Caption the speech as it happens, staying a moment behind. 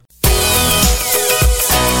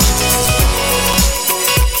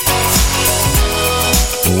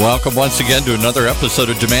Welcome once again to another episode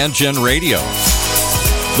of Demand Gen Radio,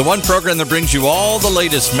 the one program that brings you all the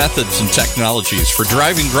latest methods and technologies for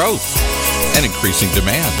driving growth and increasing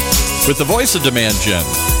demand. With the voice of Demand Gen,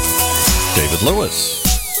 David Lewis.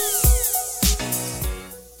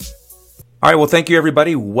 All right, well, thank you,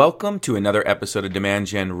 everybody. Welcome to another episode of Demand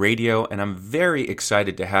Gen Radio, and I'm very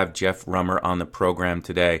excited to have Jeff Rummer on the program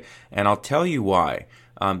today, and I'll tell you why.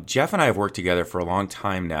 Jeff and I have worked together for a long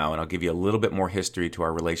time now, and I'll give you a little bit more history to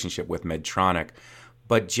our relationship with Medtronic.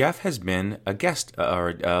 But Jeff has been a guest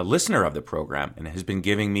or a listener of the program and has been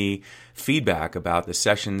giving me feedback about the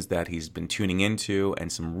sessions that he's been tuning into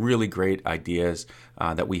and some really great ideas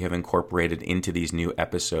that we have incorporated into these new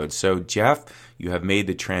episodes. So, Jeff, you have made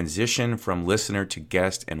the transition from listener to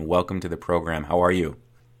guest, and welcome to the program. How are you?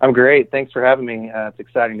 I'm great. Thanks for having me. It's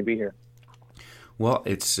exciting to be here. Well,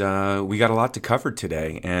 it's we got a lot to cover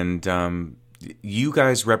today, and you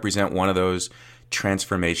guys represent one of those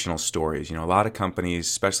transformational stories. You know, a lot of companies,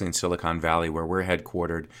 especially in Silicon Valley where we're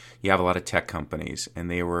headquartered, you have a lot of tech companies,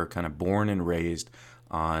 and they were kind of born and raised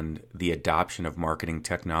on the adoption of marketing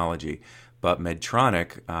technology. But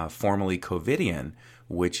Medtronic, formerly Covidien,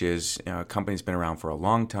 which is a company that's been around for a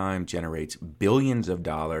long time, generates billions of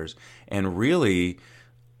dollars, and really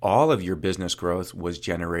all of your business growth was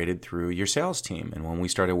generated through your sales team. And when we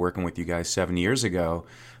started working with you guys 7 years ago,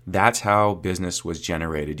 that's how business was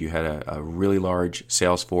generated. You had a really large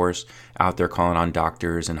sales force out there calling on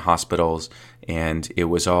doctors and hospitals, and it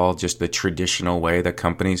was all just the traditional way that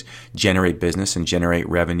companies generate business and generate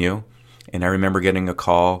revenue. And I remember getting a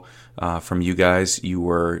call from you guys. You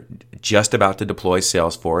were just about to deploy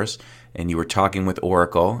Salesforce, and you were talking with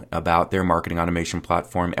Oracle about their marketing automation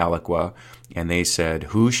platform, Eloqua, and they said,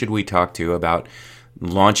 who should we talk to about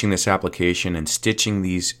launching this application and stitching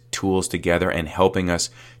these tools together and helping us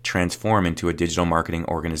transform into a digital marketing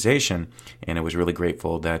organization? And I was really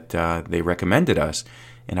grateful that they recommended us.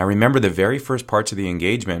 And I remember the very first parts of the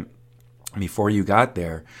engagement before you got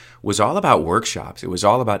there was all about workshops. It was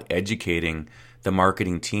all about educating the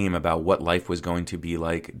marketing team about what life was going to be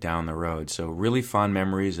like down the road. So really fond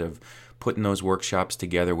memories of putting those workshops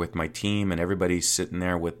together with my team, and everybody sitting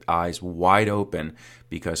there with eyes wide open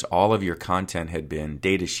because all of your content had been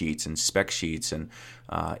data sheets and spec sheets and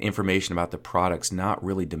information about the products, not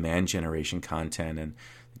really demand generation content, and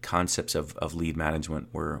the concepts of lead management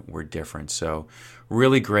were different. So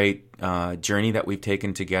really great journey that we've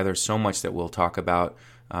taken together, so much that we'll talk about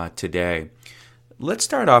today. Let's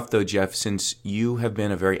start off, though, Jeff, since you have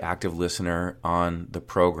been a very active listener on the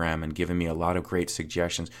program and given me a lot of great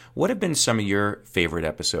suggestions. What have been some of your favorite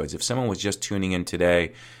episodes? If someone was just tuning in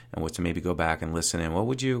today and was to maybe go back and listen in, what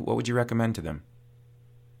would you recommend to them?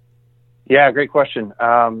 Yeah, great question.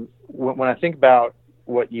 When I think about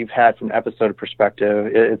what you've had from an episode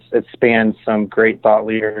perspective, it spans some great thought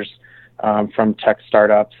leaders from tech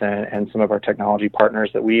startups and some of our technology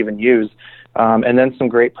partners that we even use. And then some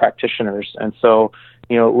great practitioners. And so,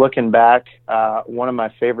 you know, looking back, one of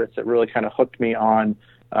my favorites that really kind of hooked me on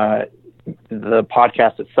the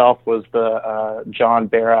podcast itself was the John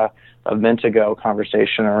Barra of Mentigo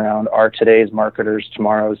conversation around are today's marketers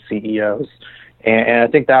tomorrow's CEOs. And I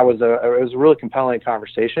think that was it was a really compelling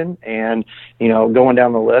conversation. And, you know, going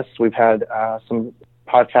down the list, we've had some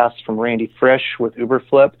podcasts from Randy Frisch with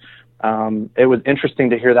Uberflip. It was interesting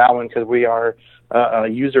to hear that one because we are a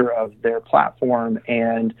user of their platform,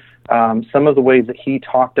 and some of the ways that he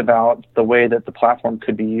talked about the way that the platform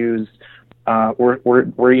could be used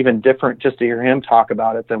were even different just to hear him talk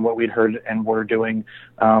about it than what we'd heard and were doing.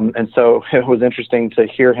 And so it was interesting to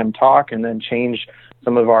hear him talk and then change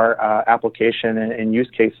some of our application and use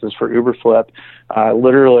cases for Uberflip.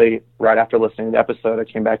 Literally right after listening to the episode, I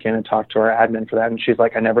came back in and talked to our admin for that, and she's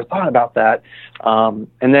like, I never thought about that. And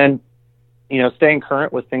then, you know, staying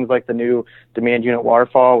current with things like the new demand unit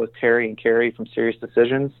waterfall with Terry and Carrie from Serious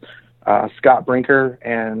Decisions, Scott Brinker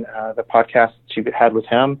and the podcast you had with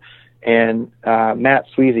him, and Matt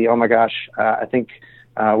Sweezy. Oh my gosh, I think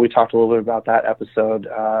we talked a little bit about that episode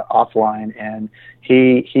offline, and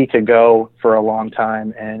he could go for a long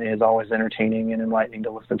time and is always entertaining and enlightening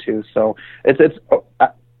to listen to. So it's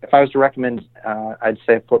if I was to recommend, I'd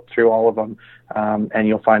say flip through all of them, and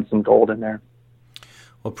you'll find some gold in there.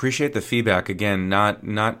 Well, appreciate the feedback. Again, not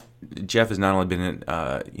Jeff has not only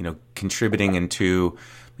been contributing into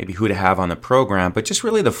maybe who to have on the program, but just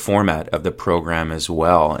really the format of the program as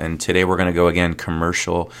well. And today we're going to go again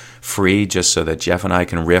commercial free, just so that Jeff and I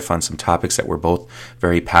can riff on some topics that we're both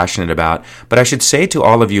very passionate about. But I should say to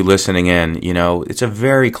all of you listening in, it's a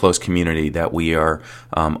very close community that we are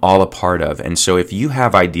all a part of. And so if you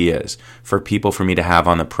have ideas for people for me to have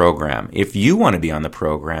on the program, if you want to be on the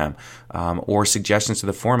program, or suggestions to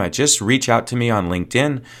the format, just reach out to me on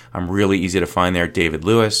LinkedIn. I'm really easy to find there, David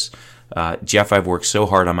Lewis. Jeff, I've worked so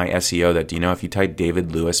hard on my SEO that, if you type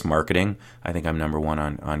David Lewis marketing, I think I'm number one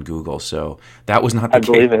on Google. So that was not the case.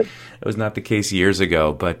 I believe it. It was not the case years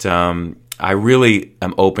ago, but I really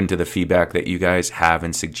am open to the feedback that you guys have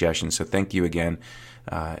and suggestions. So thank you again,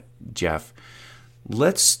 Jeff.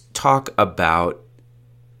 Let's talk about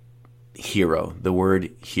hero, the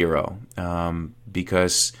word hero,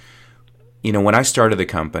 because when I started the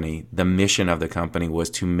company, the mission of the company was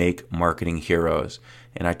to make marketing heroes.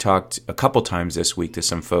 And I talked a couple times this week to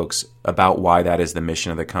some folks about why that is the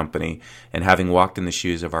mission of the company. And having walked in the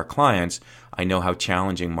shoes of our clients, I know how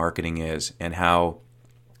challenging marketing is and how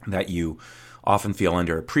that you often feel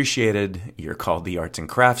underappreciated. You're called the arts and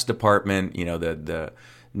crafts department, the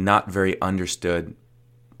not very understood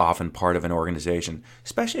often part of an organization,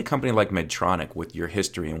 especially a company like Medtronic with your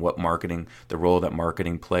history and what marketing, the role that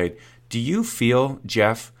marketing played. Do you feel,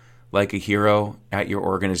 Jeff, like a hero at your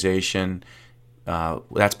organization?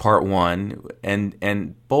 That's part one.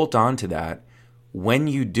 And bolt on to that, when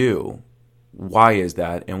you do, why is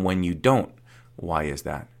that? And when you don't, why is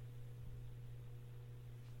that?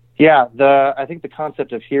 Yeah, I think the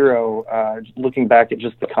concept of hero, looking back at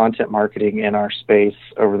just the content marketing in our space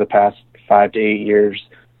over the past 5 to 8 years,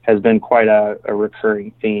 has been quite a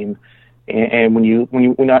recurring theme. And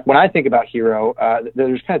when I think about hero,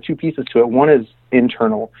 there's kind of two pieces to it. One is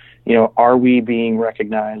internal. Are we being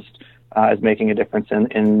recognized as making a difference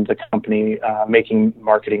in the company, making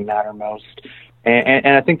marketing matter most?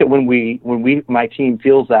 And I think that when my team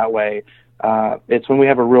feels that way, it's when we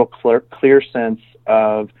have a real clear sense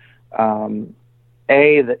of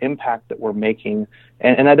the impact that we're making,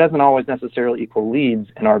 and that doesn't always necessarily equal leads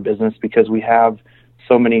in our business, because we have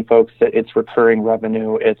so many folks that it's recurring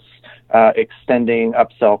revenue, it's extending,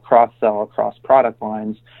 upsell, cross-sell across product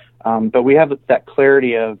lines. But we have that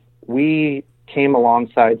clarity of, we came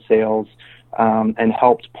alongside sales and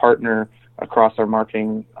helped partner across our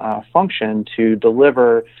marketing function to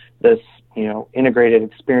deliver this, integrated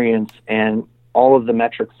experience, and all of the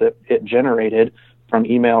metrics that it generated, from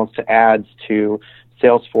emails to ads to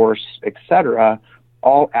Salesforce, et cetera,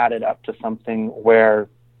 all added up to something where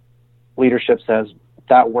leadership says,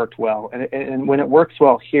 that worked well. And when it works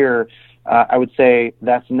well here, I would say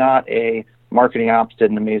that's not a marketing ops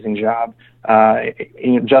did an amazing job.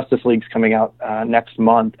 Justice League's coming out next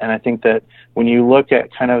month, and I think that when you look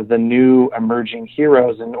at kind of the new emerging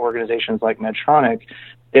heroes in organizations like Medtronic,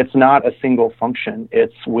 it's not a single function.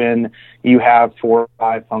 It's when you have 4 or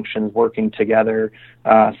 5 functions working together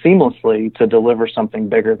seamlessly to deliver something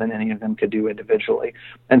bigger than any of them could do individually.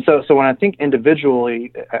 And so when I think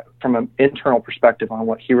individually, from an internal perspective on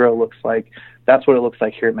what hero looks like, that's what it looks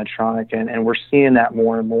like here at Medtronic, and we're seeing that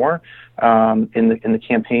more and more in the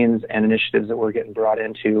campaigns and initiatives that we're getting brought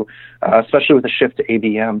into, especially with the shift to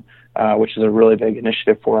ABM, which is a really big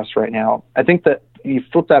initiative for us right now. I think that you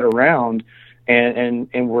flip that around, and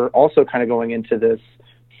we're also kind of going into this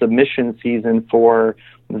submission season for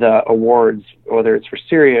the awards, whether it's for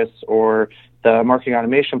Sirius or the marketing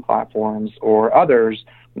automation platforms or others,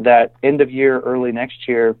 that end of year, early next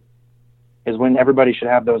year is when everybody should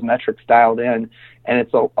have those metrics dialed in. And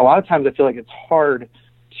it's a lot of times I feel like it's hard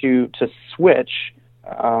to switch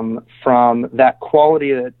from that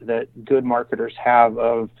quality that good marketers have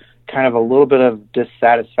of kind of a little bit of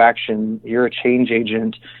dissatisfaction. You're a change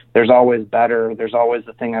agent. There's always better. There's always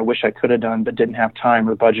the thing I wish I could have done but didn't have time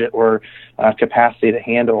or budget or capacity to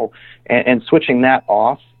handle. And switching that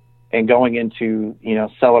off and going into,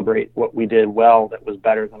 celebrate what we did well that was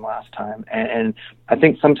better than last time. And I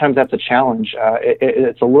think sometimes that's a challenge.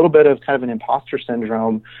 It's a little bit of kind of an imposter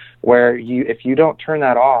syndrome where if you don't turn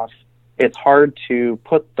that off, it's hard to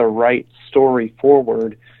put the right story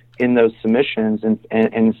forward in those submissions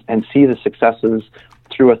and see the successes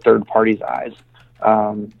through a third party's eyes.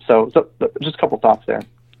 So just a couple thoughts there.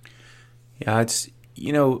 Yeah, it's,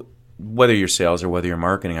 whether you're sales or whether you're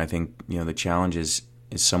marketing, I think, the challenge is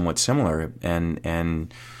somewhat similar.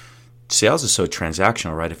 And sales is so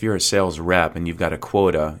transactional, right? If you're a sales rep and you've got a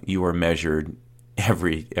quota, you are measured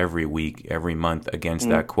every week, every month against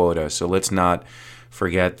that quota. So let's not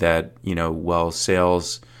forget that, while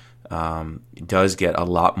sales does get a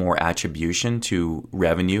lot more attribution to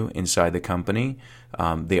revenue inside the company.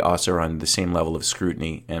 They also are on the same level of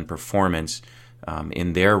scrutiny and performance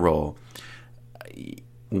in their role.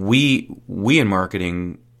 We in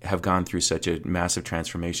marketing have gone through such a massive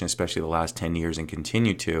transformation, especially the last 10 years, and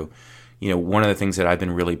continue to. One of the things that I've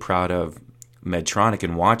been really proud of Medtronic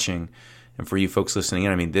and watching, and for you folks listening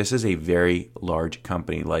in, I mean, this is a very large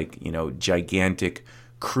company, like, gigantic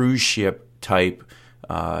cruise ship type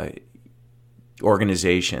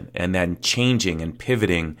organization, and then changing and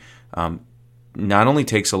pivoting not only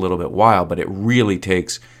takes a little bit while, but it really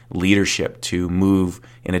takes leadership to move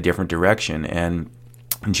in a different direction. And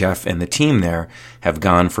Jeff and the team there have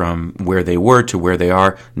gone from where they were to where they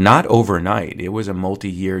are, not overnight. It was a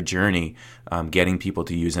multi-year journey, getting people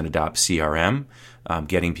to use and adopt CRM,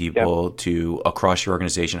 getting people to, across your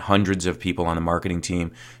organization, hundreds of people on the marketing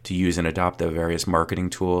team to use and adopt the various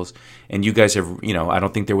marketing tools. And you guys have, I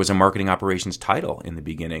don't think there was a marketing operations title in the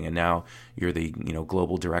beginning, and now you're the,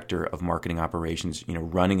 global director of marketing operations,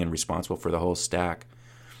 running and responsible for the whole stack.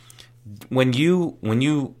 When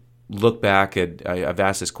you look back at, I've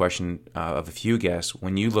asked this question of a few guests,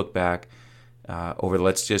 when you look back over,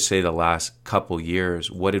 let's just say, the last couple years,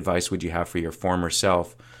 what advice would you have for your former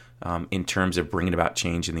self in terms of bringing about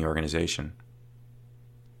change in the organization?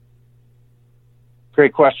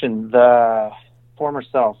 Great question. The former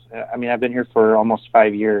self, I mean, I've been here for almost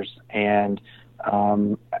 5 years, and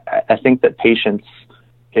I think that patience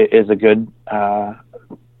is a good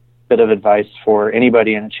bit of advice for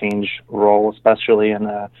anybody in a change role, especially in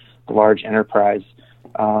a large enterprise,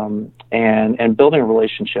 and building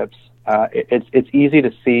relationships. It's easy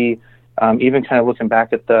to see, even kind of looking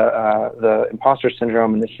back at the imposter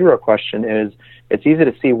syndrome and the hero question, is it's easy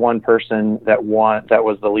to see one person that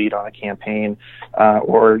was the lead on a campaign,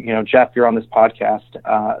 or Jeff, you're on this podcast.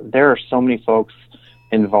 There are so many folks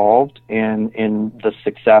involved in the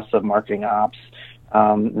success of marketing ops,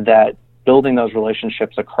 that building those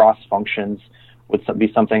relationships across functions would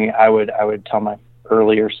be something I would tell my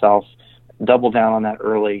earlier self, double down on that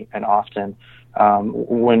early and often.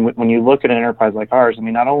 When you look at an enterprise like ours, I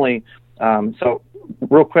mean, not only, so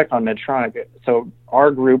real quick on Medtronic. So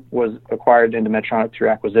our group was acquired into Medtronic through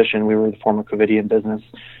acquisition. We were the former Covidien business,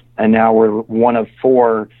 and now we're one of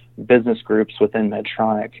 4 business groups within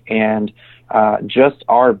Medtronic. And just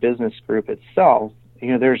our business group itself,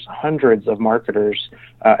 there's hundreds of marketers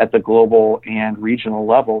at the global and regional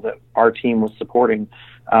level that our team was supporting.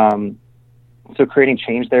 So creating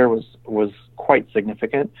change there was quite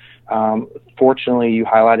significant. Fortunately, you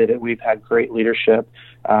highlighted it. We've had great leadership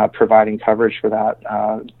providing coverage for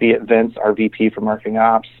that, be it Vince, our VP for Marketing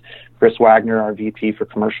Ops, Chris Wagner, our VP for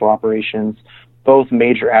Commercial Operations, both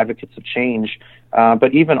major advocates of change.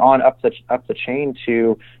 But even on up the chain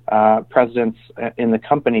to presidents in the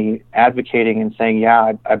company advocating and saying,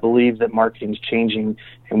 yeah, I believe that marketing is changing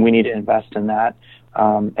and we need to invest in that.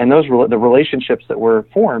 And those the relationships that were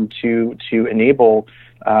formed to enable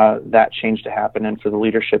that change to happen, and for the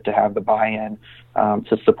leadership to have the buy-in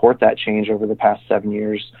to support that change over the past 7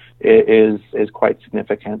 years is quite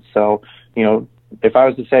significant. So, if I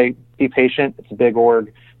was to say, be patient, it's a big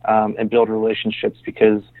org, and build relationships,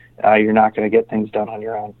 because you're not going to get things done on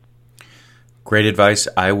your own. Great advice.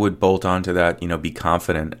 I would bolt on to that, be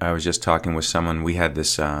confident. I was just talking with someone. We had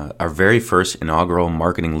this, our very first inaugural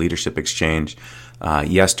marketing leadership exchange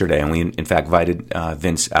yesterday, and we, in fact, invited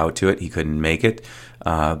Vince out to it. He couldn't make it.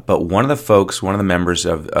 But one of the members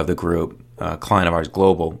of the group, client of ours,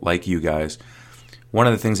 global, like you guys, one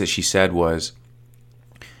of the things that she said was,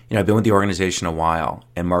 I've been with the organization a while,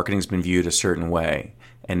 and marketing's been viewed a certain way,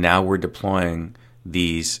 and now we're deploying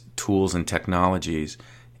these tools and technologies,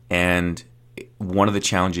 and one of the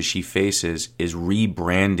challenges she faces is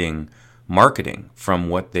rebranding marketing from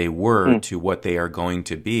what they were to what they are going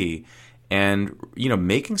to be, and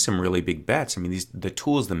making some really big bets. I mean, the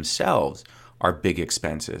tools themselves are big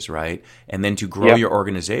expenses, right? And then to grow your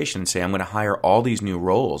organization and say, I'm going to hire all these new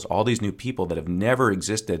roles, all these new people that have never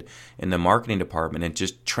existed in the marketing department, and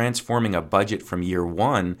just transforming a budget from year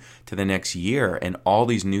one to the next year, and all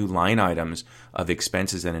these new line items of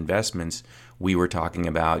expenses and investments. We were talking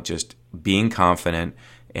about just being confident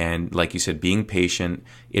and, like you said, being patient.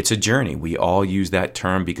 It's a journey. We all use that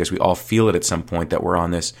term because we all feel it at some point that we're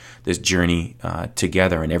on this journey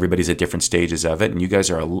together, and everybody's at different stages of it. And you guys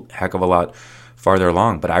are a heck of a lot farther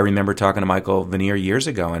along. But I remember talking to Michael Vanier years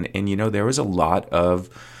ago, and there was a lot of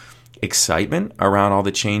excitement around all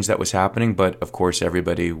the change that was happening. But of course,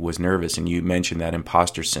 everybody was nervous. And you mentioned that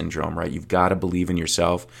imposter syndrome, right? You've got to believe in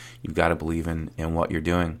yourself. You've got to believe in what you're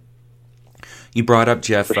doing. You brought up,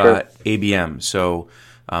 Jeff, ABM. So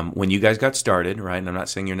When you guys got started, right, and I'm not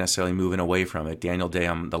saying you're necessarily moving away from it. Daniel Day,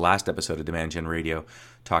 on the last episode of Demand Gen Radio,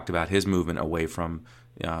 talked about his movement away from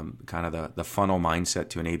kind of the funnel mindset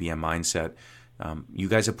to an ABM mindset. You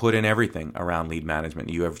guys have put in everything around lead management.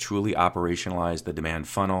 You have truly operationalized the demand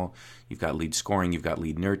funnel. You've got lead scoring, you've got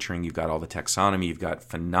lead nurturing, you've got all the taxonomy, you've got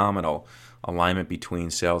phenomenal alignment between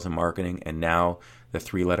sales and marketing, and now the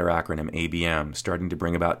three-letter acronym ABM, starting to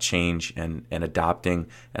bring about change and adopting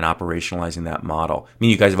and operationalizing that model. I mean,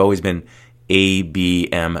 you guys have always been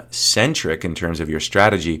ABM-centric in terms of your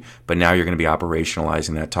strategy, but now you're going to be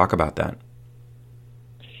operationalizing that. Talk about that.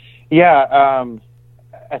 Yeah,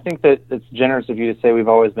 I think that it's generous of you to say we've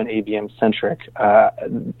always been ABM-centric.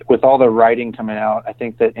 With all the writing coming out, I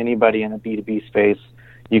think that anybody in a B2B space,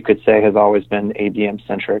 you could say, has always been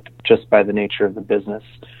ABM-centric just by the nature of the business.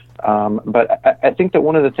 But I think that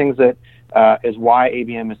one of the things that is why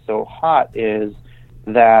ABM is so hot is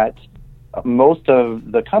that most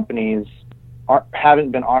of the companies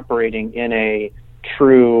haven't been operating in a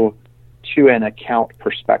true to an account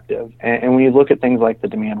perspective. And when you look at things like the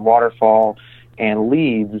demand waterfall and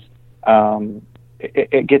leads,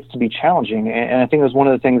 it gets to be challenging. And I think it was one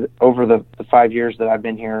of the things over the 5 years that I've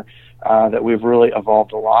been here that we've really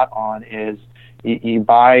evolved a lot on is you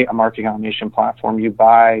buy a marketing automation platform, you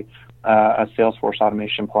buy a Salesforce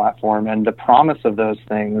automation platform, and the promise of those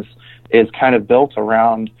things is kind of built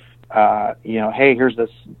around, hey, here's this,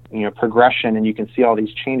 progression, and you can see all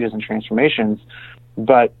these changes and transformations.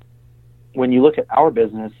 But when you look at our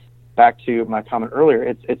business, back to my comment earlier,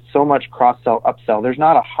 it's so much cross-sell, upsell. There's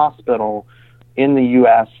not a hospital in the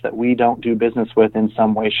U.S. that we don't do business with in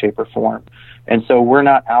some way, shape, or form. And so we're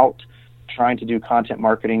not out trying to do content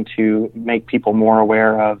marketing to make people more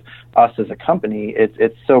aware of us as a company.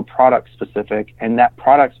 It's so product specific, and that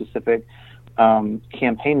product specific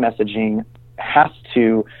campaign messaging has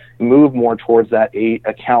to move more towards that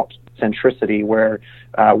account centricity where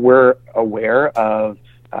we're aware of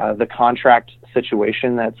the contract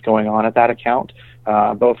situation that's going on at that account,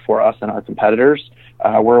 both for us and our competitors.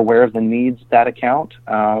 We're aware of the needs of that account,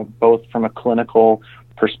 both from a clinical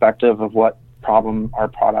perspective of what problem our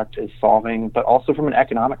product is solving, but also from an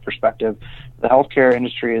economic perspective. The healthcare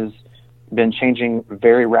industry has been changing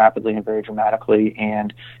very rapidly and very dramatically,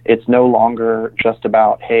 and it's no longer just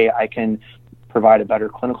about, hey, I can provide a better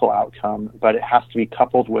clinical outcome, but it has to be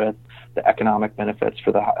coupled with the economic benefits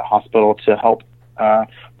for the hospital to help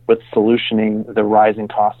with solutioning the rising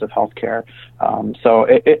cost of healthcare. So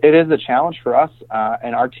it is a challenge for us,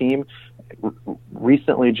 and our team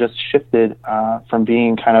recently just shifted from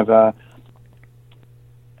being kind of a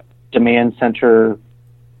demand center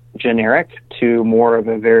generic to more of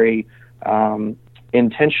a very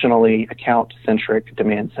intentionally account-centric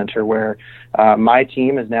demand center, where my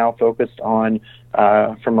team is now focused on,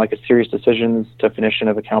 from like a Serious Decisions definition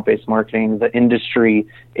of account-based marketing, the industry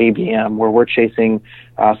ABM, where we're chasing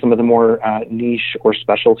some of the more niche or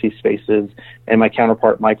specialty spaces, and my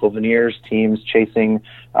counterpart Michael Veneer's team's chasing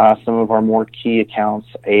some of our more key accounts,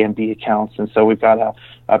 A and B accounts. And so we've got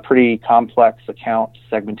a pretty complex account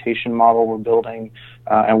segmentation model we're building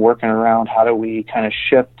and working around how do we kind of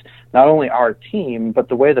shift not only our team, but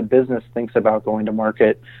the way the business thinks about going to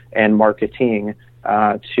market and marketing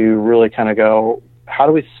to really kind of go, how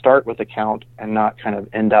do we start with account and not kind of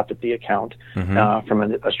end up at the account from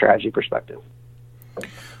a strategy perspective.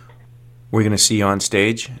 We're going to see you on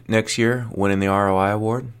stage next year winning the ROI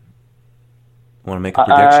award. Want to make a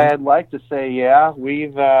prediction? I'd like to say, yeah.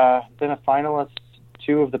 We've been a finalist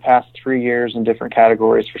 2 of the past 3 years in different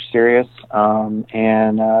categories for Sirius,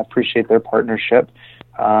 and appreciate their partnership.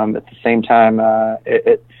 At the same time,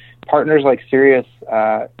 partners like Sirius,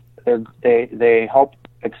 they help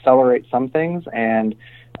accelerate some things, and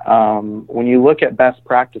when you look at best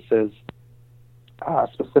practices,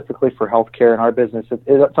 specifically for healthcare in our business,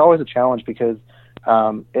 it's always a challenge because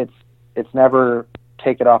it's never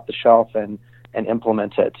take it off the shelf and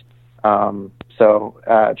implement it. So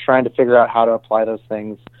trying to figure out how to apply those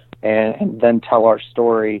things and then tell our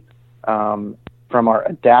story from our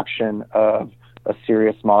adaptation of a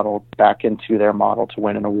Sirius model back into their model to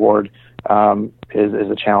win an award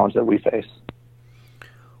is a challenge that we face.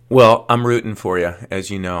 Well, I'm rooting for you. As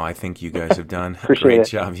you know, I think you guys have done a great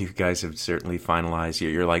job. You guys have certainly finalized.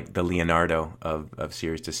 You're like the Leonardo of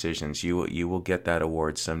Serious Decisions. You will get that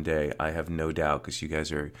award someday. I have no doubt, because you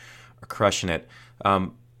guys are crushing it.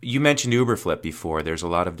 You mentioned Uberflip before. There's a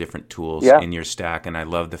lot of different tools in your stack, and I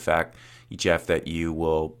love the fact, Jeff, that you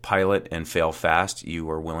will pilot and fail fast. You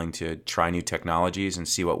are willing to try new technologies and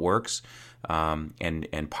see what works.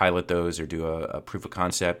 and pilot those or do a proof of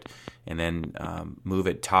concept and then move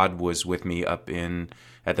it. Todd was with me up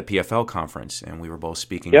at the PFL conference, and we were both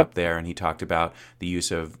speaking up there, and he talked about the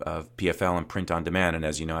use of PFL and print on demand. And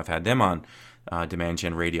as you know, I've had them on Demand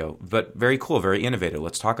Gen Radio. But very cool, very innovative.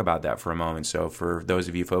 Let's talk about that for a moment. So for those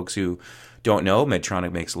of you folks who don't know,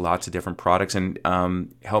 Medtronic makes lots of different products. And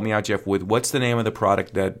help me out, Jeff, with what's the name of the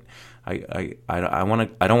product that I don't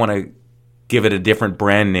want to give it a different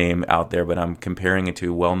brand name out there, but I'm comparing it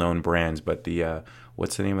to well-known brands. But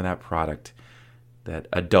what's the name of that product that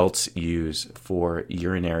adults use for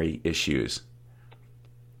urinary issues?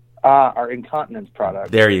 Our incontinence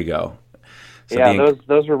product. There you go. So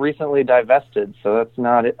those were recently divested, so that's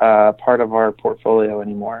not part of our portfolio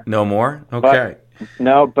anymore. No more? Okay.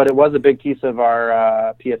 But it was a big piece of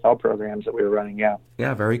our PFL programs that we were running, yeah.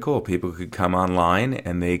 Yeah, very cool. People could come online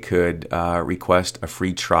and they could request a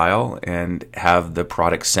free trial and have the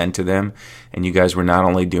product sent to them. And you guys were not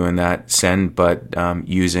only doing that send, but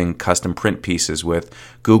using custom print pieces with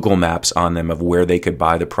Google Maps on them of where they could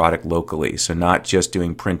buy the product locally. So not just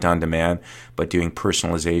doing print on demand, but doing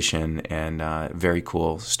personalization, and very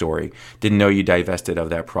cool story. Didn't know you divested of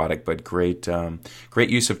that product, but great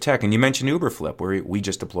use of tech. And you mentioned Uberflip. We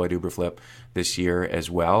just deployed Uberflip this year as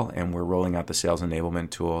well, and we're rolling out the sales enablement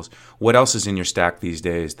tools. What else is in your stack these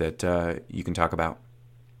days that you can talk about?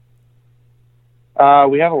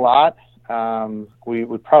 We have a lot. We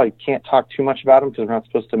probably can't talk too much about them because we're not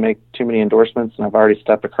supposed to make too many endorsements, and I've already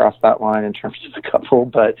stepped across that line in terms of a couple.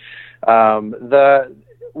 But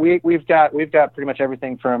we've got pretty much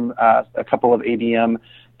everything from a couple of ABM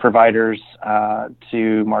providers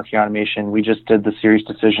to marketing automation. We just did the Series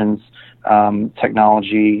Decisions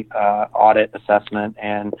technology audit assessment,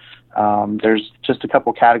 and there's just a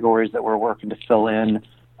couple categories that we're working to fill in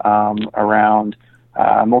around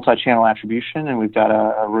multi-channel attribution, and we've got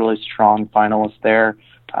a really strong finalist there.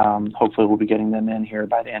 Hopefully we'll be getting them in here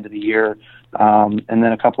by the end of the year, and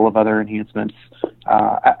then a couple of other enhancements.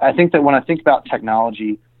 I think that when I think about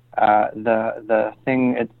technology, the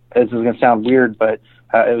thing, this is going to sound weird, but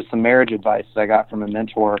it was some marriage advice that I got from a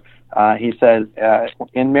mentor. He says,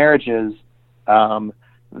 in marriages,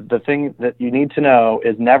 the thing that you need to know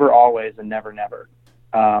is never always and never never.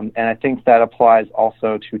 And I think that applies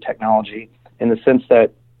also to technology in the sense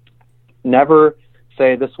that never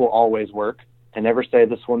say this will always work and never say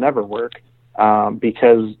this will never work,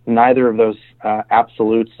 because neither of those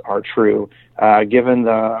absolutes are true. Given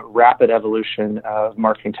the rapid evolution of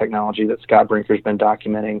marketing technology that Scott Brinker's been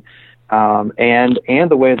documenting, and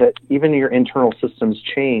the way that even your internal systems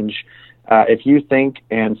change, if you think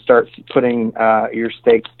and start putting your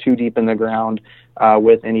stakes too deep in the ground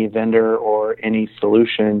with any vendor or any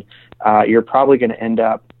solution, you're probably going to end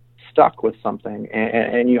up stuck with something.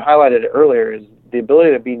 And you highlighted it earlier, is the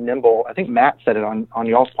ability to be nimble. I think Matt said it on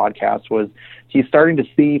y'all's podcast, was he's starting to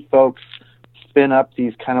see folks spin up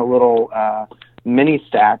these kind of little mini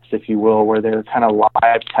stacks, if you will, where they're kind of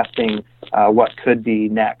live testing what could be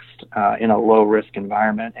next in a low risk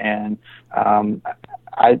environment. And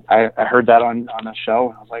I heard that on a show,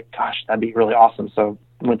 and I was like, gosh, that'd be really awesome. So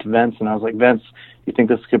I went to Vince and I was like, Vince, you think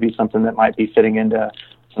this could be something that might be fitting into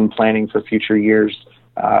some planning for future years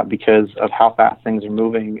because of how fast things are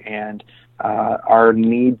moving and our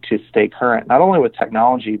need to stay current, not only with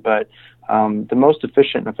technology, but the most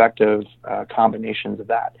efficient and effective combinations of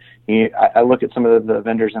that. I look at some of the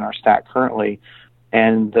vendors in our stack currently,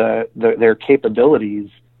 and their capabilities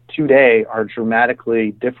today are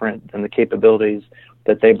dramatically different than the capabilities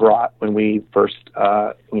that they brought when we first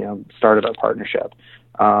started our partnership.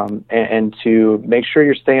 And to make sure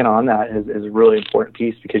you're staying on that is a really important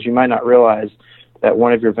piece, because you might not realize that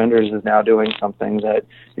one of your vendors is now doing something that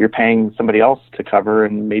you're paying somebody else to cover,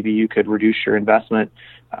 and maybe you could reduce your investment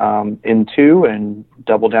in two and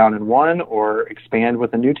double down in one, or expand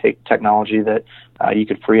with a new technology that you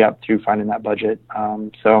could free up through finding that budget.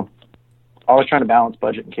 So always trying to balance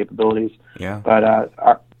budget and capabilities. Yeah.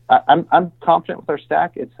 But I'm confident with our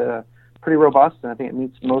stack. It's pretty robust, and I think it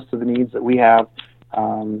meets most of the needs that we have.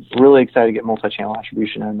 Really excited to get multi-channel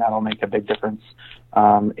attribution, and that'll make a big difference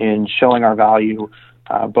in showing our value,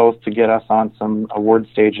 both to get us on some award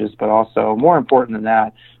stages, but also, more important than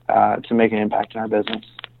that, to make an impact in our business.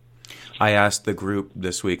 I asked the group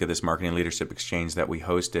this week at this Marketing Leadership Exchange that we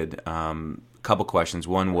hosted a couple questions.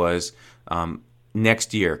 One was,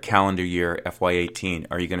 next year, calendar year, FY18,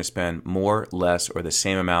 are you going to spend more, less, or the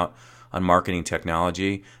same amount on marketing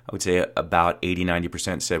technology, I would say about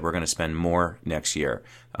 80-90% said we're going to spend more next year.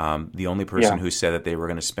 The only person who said that they were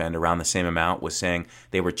going to spend around the same amount was saying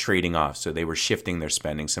they were trading off. So they were shifting their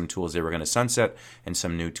spending. Some tools they were going to sunset and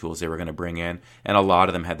some new tools they were going to bring in. And a lot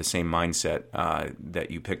of them had the same mindset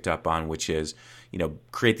that you picked up on, which is,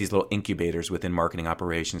 create these little incubators within marketing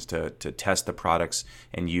operations to test the products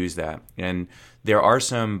and use that. And there are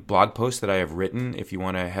some blog posts that I have written. If you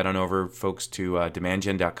want to head on over, folks, to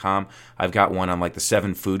demandgen.com, I've got one on like the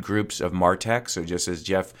 7 food groups of MarTech. So just as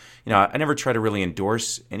Jeff, I never try to really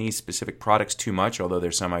endorse any specific products too much, although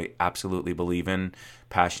there's some I absolutely believe in,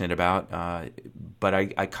 passionate about. But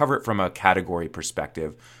I cover it from a category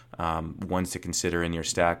perspective. Ones to consider in your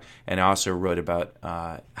stack. And I also wrote about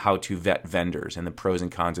how to vet vendors and the pros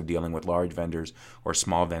and cons of dealing with large vendors or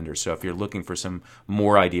small vendors. So if you're looking for some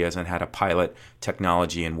more ideas on how to pilot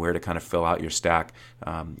technology and where to kind of fill out your stack,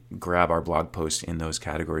 grab our blog posts in those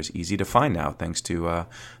categories. Easy to find now, thanks to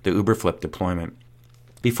the Uberflip deployment.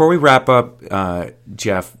 Before we wrap up,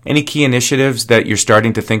 Jeff, any key initiatives that you're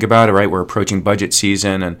starting to think about? All right, we're approaching budget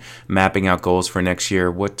season and mapping out goals for next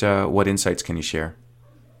year. What insights can you share?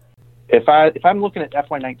 If I'm looking at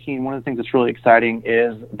FY19, one of the things that's really exciting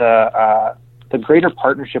is the greater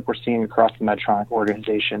partnership we're seeing across the Medtronic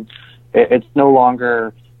organization. It's no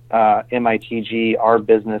longer MITG, our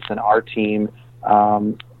business, and our team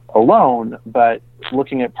alone, but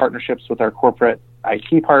looking at partnerships with our corporate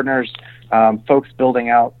IT partners, folks building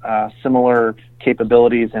out similar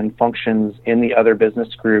capabilities and functions in the other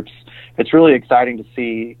business groups. It's really exciting to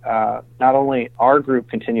see not only our group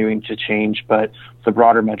continuing to change, but the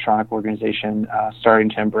broader Medtronic organization starting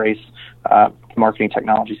to embrace marketing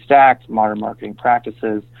technology stacks, modern marketing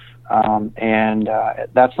practices, and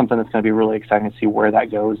that's something that's going to be really exciting to see where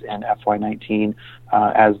that goes in FY19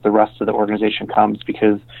 as the rest of the organization comes,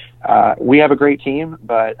 because we have a great team,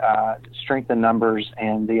 but strength in numbers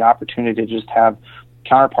and the opportunity to just have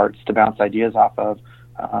counterparts to bounce ideas off of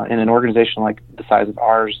in an organization like the size of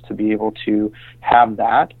ours, to be able to have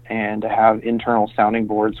that and to have internal sounding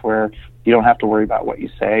boards where you don't have to worry about what you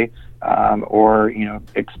say or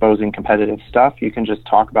exposing competitive stuff. You can just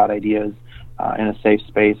talk about ideas in a safe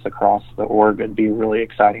space across the org. It'd be really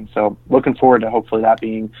exciting. So looking forward to hopefully that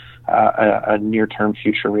being a near-term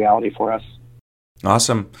future reality for us.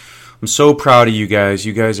 Awesome. I'm so proud of you guys.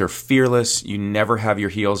 You guys are fearless. You never have your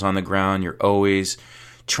heels on the ground. You're always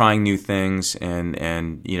trying new things, and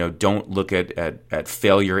don't look at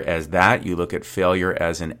failure as that. You look at failure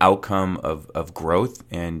as an outcome of growth,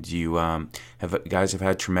 and you guys have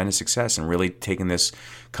had tremendous success and really taken this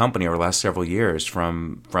company over the last several years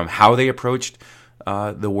from how they approached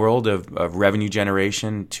the world of revenue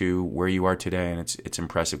generation to where you are today, and it's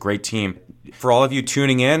impressive. Great team. For all of you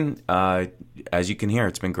tuning in, as you can hear,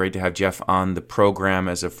 it's been great to have Jeff on the program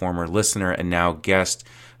as a former listener and now guest.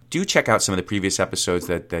 Do check out some of the previous episodes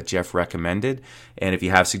that Jeff recommended. And if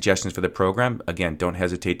you have suggestions for the program, again, don't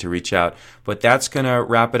hesitate to reach out. But that's going to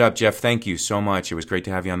wrap it up. Jeff, thank you so much. It was great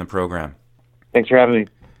to have you on the program. Thanks for having me.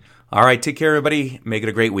 All right. Take care, everybody. Make it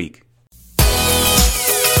a great week.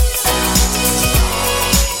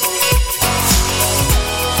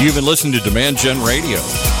 You've been listening to Demand Gen Radio,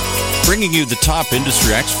 bringing you the top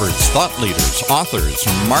industry experts, thought leaders, authors,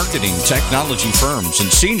 marketing technology firms,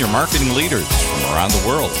 and senior marketing leaders from around the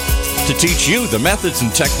world to teach you the methods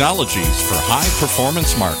and technologies for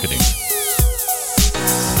high-performance marketing.